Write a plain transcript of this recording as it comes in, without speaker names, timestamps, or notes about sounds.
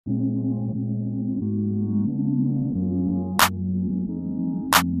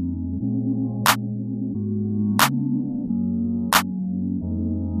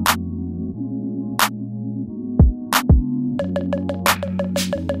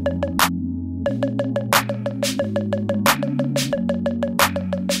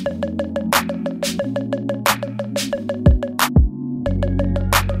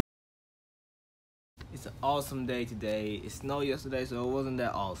awesome day today. It snowed yesterday, so it wasn't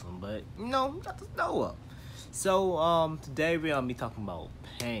that awesome, but got the snow up. So today we're gonna be talking about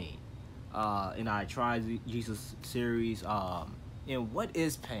pain. In our Try Jesus series. And what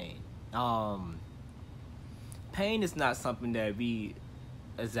is pain? Pain is not something that we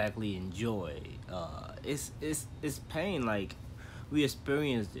exactly enjoy. It's pain. Like, we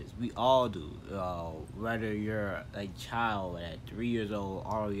experience this. We all do. Whether you're a child at 3 years old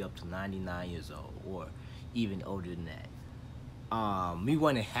all the way up to 99 years old, or even older than that. We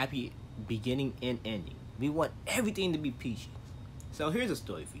want a happy beginning and ending. We want everything to be peachy. So here's a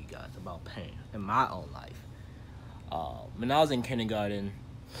story for you guys about pain in my own life. When I was in kindergarten,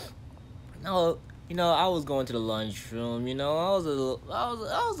 I was going to the lunchroom. I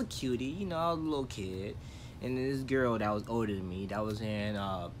was a cutie. I was a little kid, and this girl that was older than me,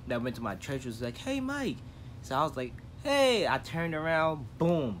 that went to my church, was like, "Hey, Mike." So I was like, "Hey." I turned around,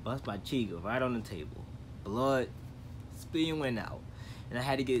 boom, bust my cheek right on the table. Blood, spitting went out, and I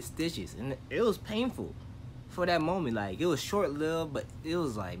had to get stitches, and it was painful. For that moment, like, it was short-lived, but it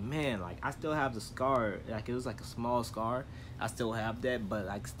was like, man, like, I still have the scar. Like, it was like a small scar. I still have that, but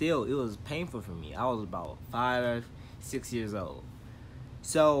like, still, it was painful for me. I was about 5, 6 years old.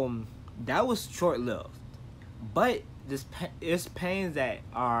 So that was short-lived, but it's pains that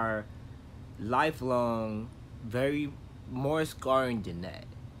are lifelong, very more scarring than that.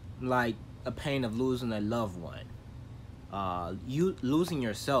 Like a pain of losing a loved one, you losing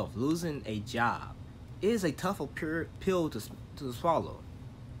yourself, losing a job. It is a tough pill to swallow.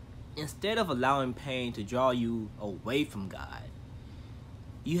 Instead of allowing pain to draw you away from God,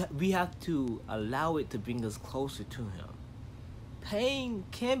 we have to allow it to bring us closer to Him. Pain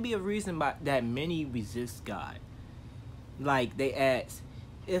can be a reason that many resist God. Like, they ask,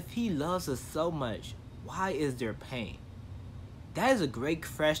 if He loves us so much, why is there pain? That is a great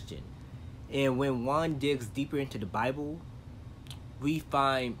question. And when one digs deeper into the Bible, we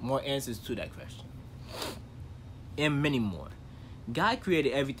find more answers to that question. And many more. God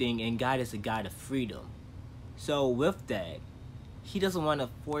created everything, and God is a God of freedom. So with that, He doesn't want to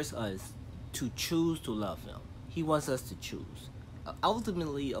force us to choose to love Him. He wants us to choose.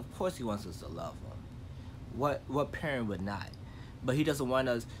 Ultimately, of course, He wants us to love Him. What parent would not? But He doesn't want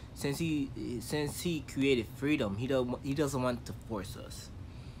us, since He created freedom, He doesn't want to force us.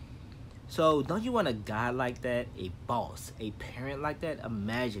 So don't you want a God like that? A boss, a parent like that?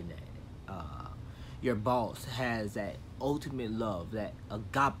 Imagine that. Your boss has that ultimate love, that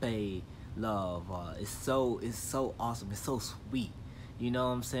agape love. It's so awesome. It's so sweet. You know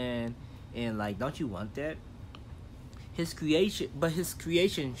what I'm saying? And like, don't you want that? His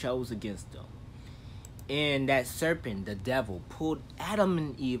creation chose against them. And that serpent, the devil, pulled Adam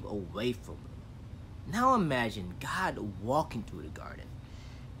and Eve away from him. Now imagine God walking through the garden,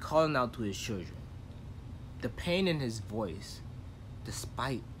 calling out to His children. The pain in His voice,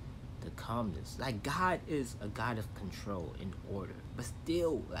 despite the calmness. Like, God is a God of control and order. But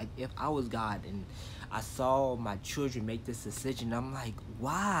still, like, if I was God and I saw my children make this decision, I'm like,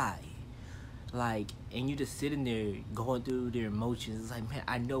 why? Like, and you just sitting there going through their emotions. It's like, man,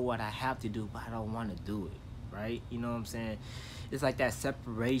 I know what I have to do, but I don't want to do it, right? You know what I'm saying? It's like that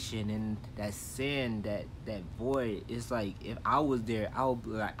separation and that sin, that void. It's like, if I was there,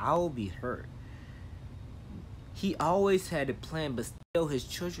 I would be hurt. He always had a plan, but still His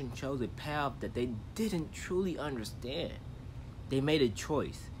children chose a path that they didn't truly understand. They made a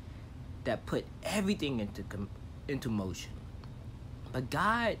choice that put everything into motion. But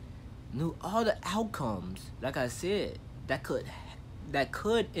God knew all the outcomes, like I said, that could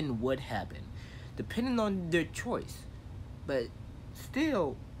and would happen, depending on their choice. But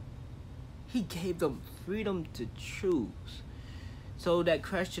still, He gave them freedom to choose. So that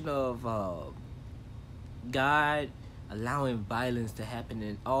question of God allowing violence to happen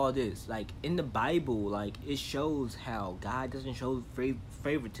and all this, like, in the Bible, like, it shows how God doesn't show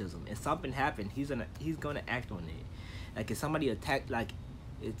favoritism. If something happened, He's gonna act on it. Like, if somebody attacks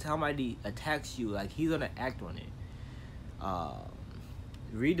you, like, He's gonna act on it.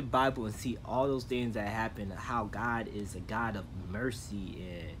 Read the Bible and see all those things that happen. How God is a God of mercy,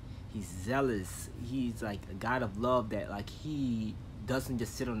 and He's zealous. He's like a God of love, that like He doesn't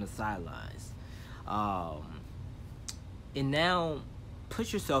just sit on the sidelines. And now,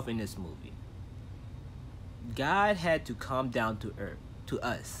 put yourself in this movie. God had to come down to earth, to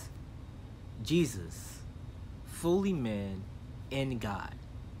us. Jesus, fully man and God.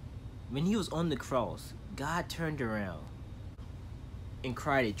 When He was on the cross, God turned around and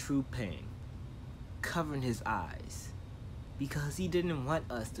cried a true pain, covering His eyes, because He didn't want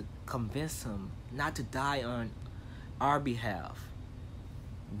us to convince Him not to die on our behalf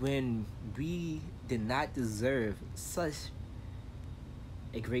when we did not deserve such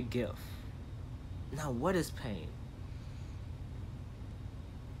a great gift. Now, what is pain?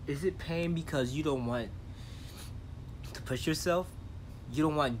 Is it pain because you don't want to push yourself? You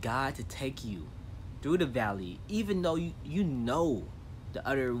don't want God to take you through the valley, even though you know the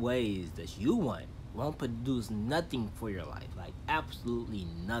other ways that you want won't produce nothing for your life, like absolutely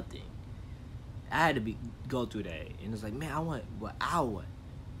nothing. I had to go through that, and it's like, man, I want what I want,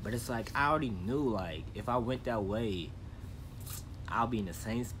 but it's like I already knew, like, if I went that way, I'll be in the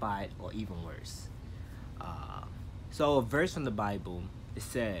same spot or even worse. Uh, so a verse from the Bible, it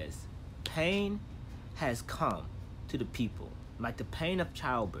says, "Pain has come to the people, like the pain of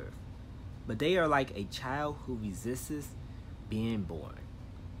childbirth, but they are like a child who resists being born.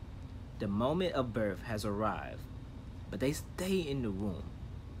 The moment of birth has arrived, but they stay in the womb."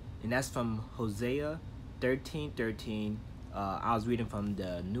 And that's from Hosea 13:13. I was reading from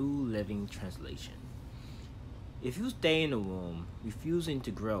the New Living Translation. If you stay in the womb, refusing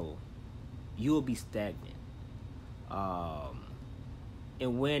to grow, you will be stagnant. Um,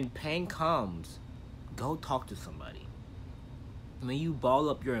 and when pain comes, go talk to somebody. When you ball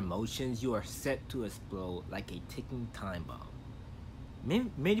up your emotions, you are set to explode like a ticking time bomb.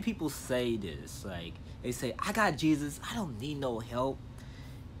 Many people say this, like, they say, I got Jesus, I don't need no help.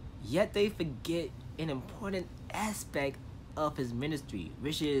 Yet they forget an important aspect of his ministry,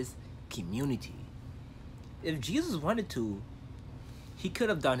 which is community. If Jesus wanted to, he could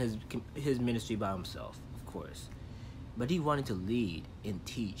have done his ministry by himself, of course. But he wanted to lead and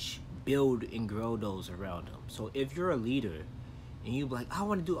teach, build and grow those around him. So if you're a leader and you're like, I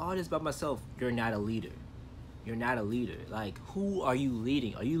want to do all this by myself, you're not a leader. You're not a leader. Like, who are you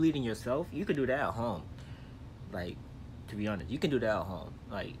leading? Are you leading yourself? You can do that at home. Like, to be honest, you can do that at home.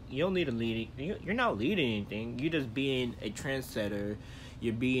 Like, you don't need a leading. You're not leading anything. You're just being a trendsetter.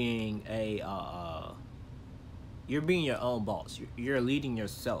 You're being you're being your own boss. You're leading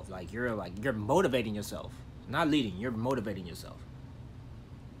yourself. You're motivating yourself. Not leading. You're motivating yourself.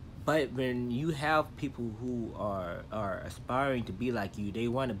 But when you have people who are aspiring to be like you, they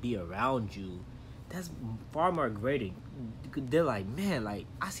want to be around you, that's far more greater. They're like, man, like,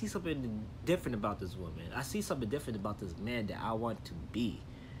 I see something different about this woman. I see something different about this man that I want to be.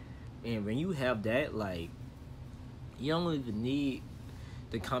 And when you have that, like, you don't even need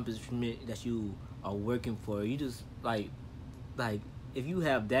the accomplishment that you are working for. You just, like if you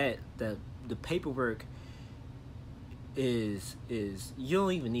have that, the paperwork is you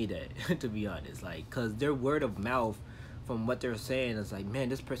don't even need that to be honest, like, because their word of mouth from what they're saying is like, man,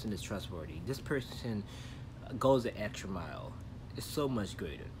 this person is trustworthy, this person goes the extra mile. It's so much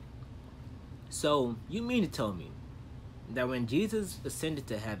greater. So you mean to tell me that when Jesus ascended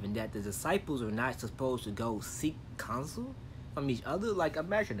to heaven, that the disciples are not supposed to go seek counsel from each other? Like,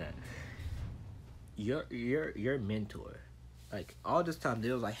 imagine that. Your mentor, like, all this time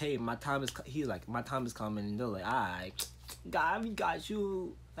they was like, hey, my time is he's like, my time is coming, and they're like, alright, God, we got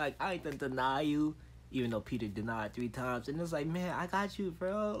you. Like, I ain't gonna deny you, even though Peter denied 3 times. And it's like, man, I got you,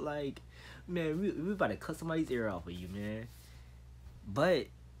 bro. Like, man, we about to cut somebody's ear off of you, man. But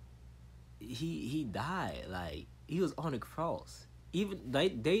he died. Like, he was on the cross. Even they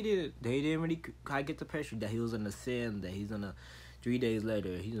didn't really get the pressure that he was gonna sin, that he's gonna 3 days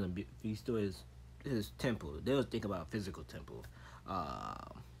later he's gonna be restore his temple. They was thinking about physical temple.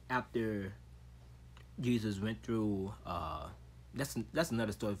 After Jesus went through, that's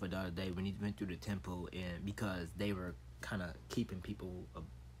another story for the other day, when he went through the temple, and because they were kind of keeping people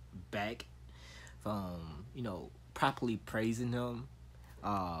back from, properly praising him,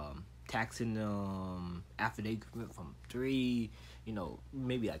 taxing them after they went from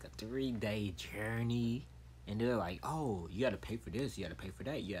maybe like a 3-day journey, and they're like, oh, you gotta pay for this, you gotta pay for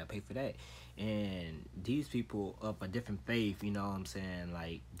that, you gotta pay for that. And these people of a different faith, you know what I'm saying,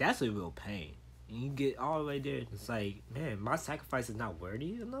 like, that's a real pain. And you get all the way there, it's like, man, my sacrifice is not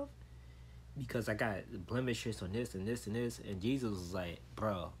worthy enough because I got blemishes on this and this and this. And Jesus was like,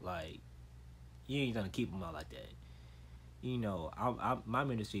 bro, like, you ain't gonna keep them all like that. My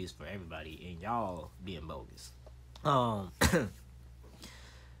ministry is for everybody, and y'all being bogus.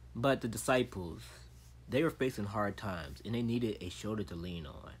 But the disciples, they were facing hard times, and they needed a shoulder to lean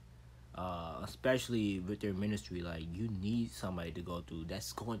on. Especially with their ministry, like, you need somebody to go through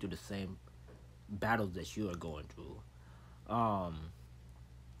that's going through the same battles that you are going through.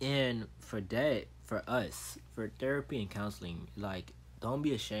 And for that, for us, for therapy and counseling, like, don't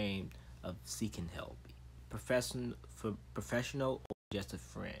be ashamed of seeking help, professional or just a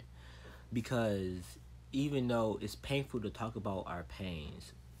friend, because even though it's painful to talk about our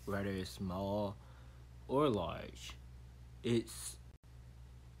pains, whether it's small or large, it's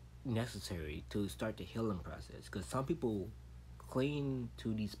necessary to start the healing process. Because some people cling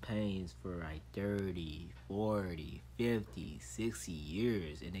to these pains for like 30, 40, 50, 60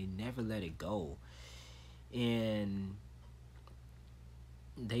 years and they never let it go. And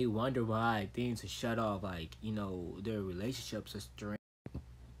they wonder why things are shut off, like, their relationships are strained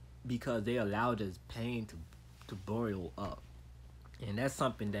because they allowed this pain to boil up. And that's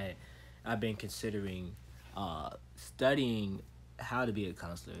something that I've been considering, studying how to be a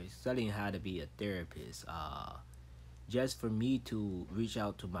counselor, studying how to be a therapist, just for me to reach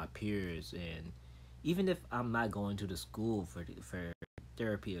out to my peers. And even if I'm not going to the school for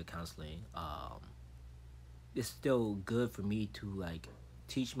therapy or counseling, it's still good for me to like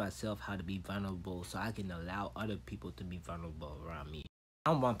teach myself how to be vulnerable so I can allow other people to be vulnerable around me.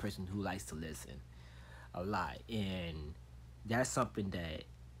 I'm one person who likes to listen a lot, and that's something that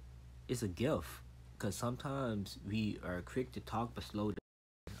is a gift, because sometimes we are quick to talk but slow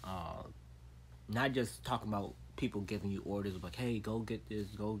down. Not just talking about people giving you orders like, hey, go get this,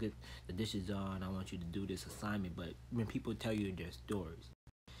 go get the dishes done, I want you to do this assignment, but when people tell you their stories,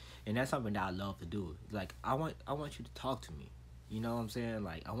 and that's something that I love to do. Like, I want you to talk to me. You know what I'm saying?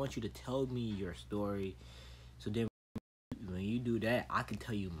 Like, I want you to tell me your story, so then when you do that, I can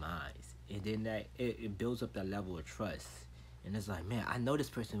tell you mine, and then that it builds up that level of trust. And it's like, man, I know this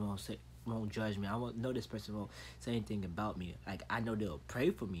person won't judge me. I won't know this person won't say anything about me. Like, I know they'll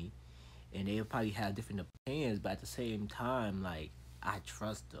pray for me, and they'll probably have different opinions, but at the same time, like, I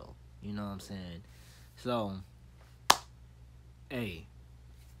trust them. You know what I'm saying? So, hey,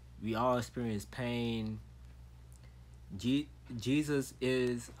 we all experience pain. Jesus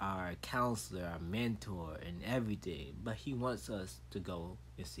is our counselor, our mentor, and everything, but he wants us to go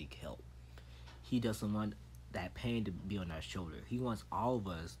and seek help. He doesn't want that pain to be on our shoulder. He wants all of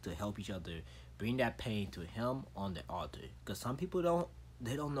us to help each other bring that pain to him on the altar. Because some people don't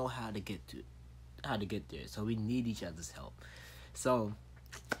know how to get there. So we need each other's help. So,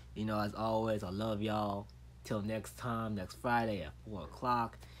 as always, I love y'all. Till next time, next Friday at 4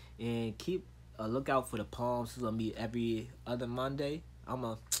 o'clock. And keep a lookout for the poems. It's gonna be every other Monday.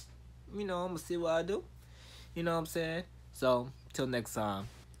 I'ma see what I do. You know what I'm saying? So, till next time,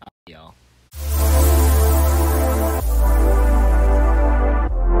 y'all.